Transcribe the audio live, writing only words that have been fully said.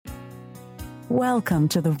Welcome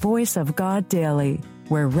to the Voice of God Daily,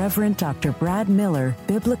 where Reverend Dr. Brad Miller,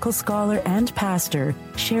 biblical scholar and pastor,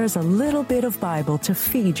 shares a little bit of Bible to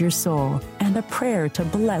feed your soul and a prayer to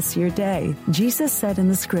bless your day. Jesus said in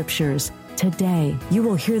the scriptures, "Today you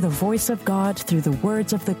will hear the voice of God through the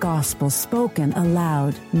words of the gospel spoken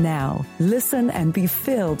aloud." Now, listen and be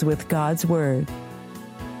filled with God's word.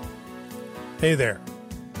 Hey there.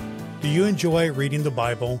 Do you enjoy reading the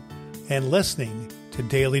Bible and listening to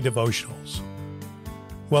daily devotionals?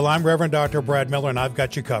 Well, I'm Reverend Dr. Brad Miller, and I've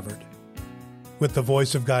got you covered with the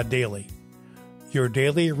Voice of God Daily, your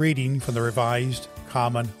daily reading from the Revised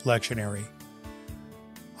Common Lectionary.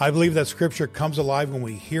 I believe that Scripture comes alive when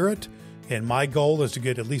we hear it, and my goal is to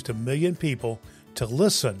get at least 1 million people to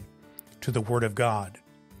listen to the Word of God.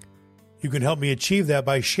 You can help me achieve that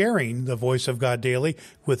by sharing the Voice of God Daily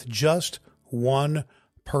with just one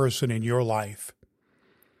person in your life.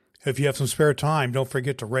 If you have some spare time, don't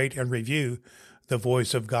forget to rate and review the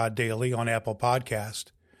Voice of God Daily on Apple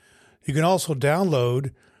Podcast. You can also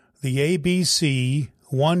download the ABC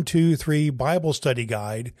 123 Bible Study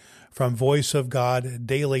Guide from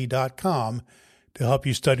voiceofgoddaily.com to help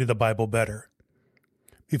you study the Bible better.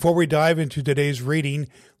 Before we dive into today's reading,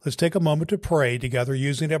 let's take a moment to pray together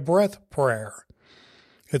using a breath prayer.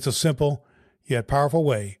 It's a simple yet powerful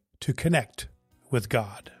way to connect with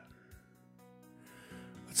God.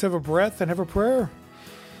 Let's have a breath and have a prayer.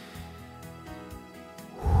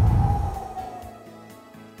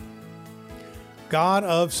 God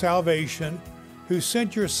of salvation, who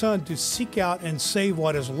sent your Son to seek out and save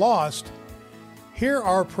what is lost, hear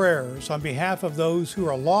our prayers on behalf of those who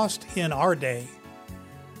are lost in our day,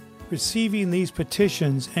 receiving these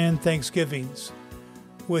petitions and thanksgivings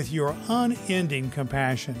with your unending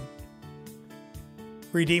compassion.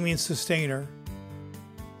 Redeeming Sustainer,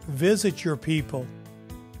 visit your people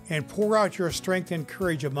and pour out your strength and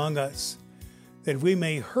courage among us, that we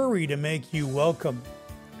may hurry to make you welcome,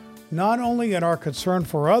 not only in our concern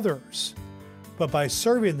for others, but by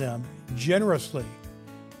serving them generously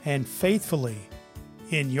and faithfully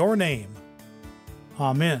in your name.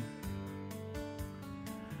 Amen.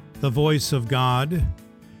 The Voice of God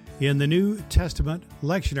in the New Testament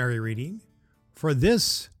lectionary reading for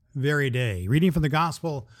this very day. Reading from the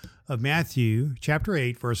Gospel of Matthew, chapter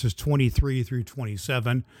 8, verses 23 through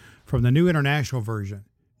 27 from the New International Version.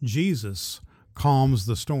 Jesus calms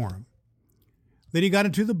the storm. Then he got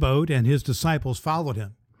into the boat, and his disciples followed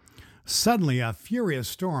him. Suddenly a furious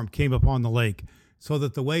storm came upon the lake, so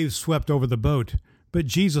that the waves swept over the boat, but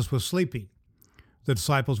Jesus was sleeping. The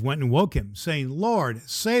disciples went and woke him, saying, "Lord,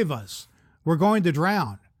 save us. We're going to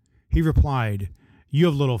drown." He replied, "You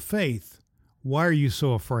have little faith. Why are you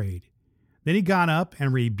so afraid?" Then he got up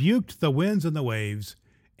and rebuked the winds and the waves,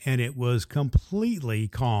 and it was completely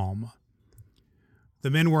calm. The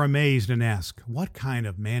men were amazed and asked, "What kind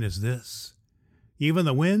of man is this? Even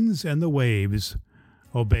the winds and the waves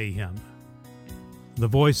obey him." The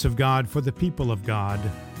voice of God for the people of God.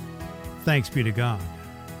 Thanks be to God.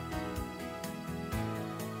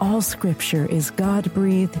 All Scripture is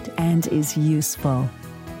God-breathed and is useful.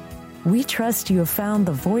 We trust you have found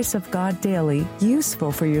the Voice of God Daily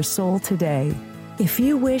useful for your soul today. If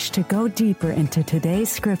you wish to go deeper into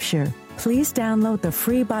today's Scripture, please download the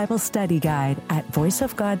free Bible study guide at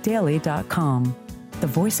voiceofgoddaily.com. The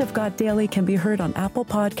Voice of God Daily can be heard on Apple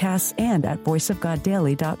Podcasts and at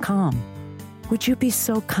voiceofgoddaily.com. Would you be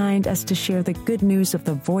so kind as to share the good news of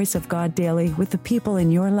the Voice of God Daily with the people in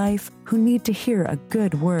your life who need to hear a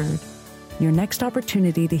good word? Your next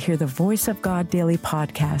opportunity to hear the Voice of God Daily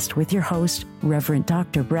podcast with your host, Reverend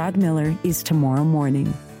Dr. Brad Miller, is tomorrow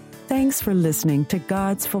morning. Thanks for listening to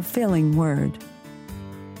God's fulfilling word.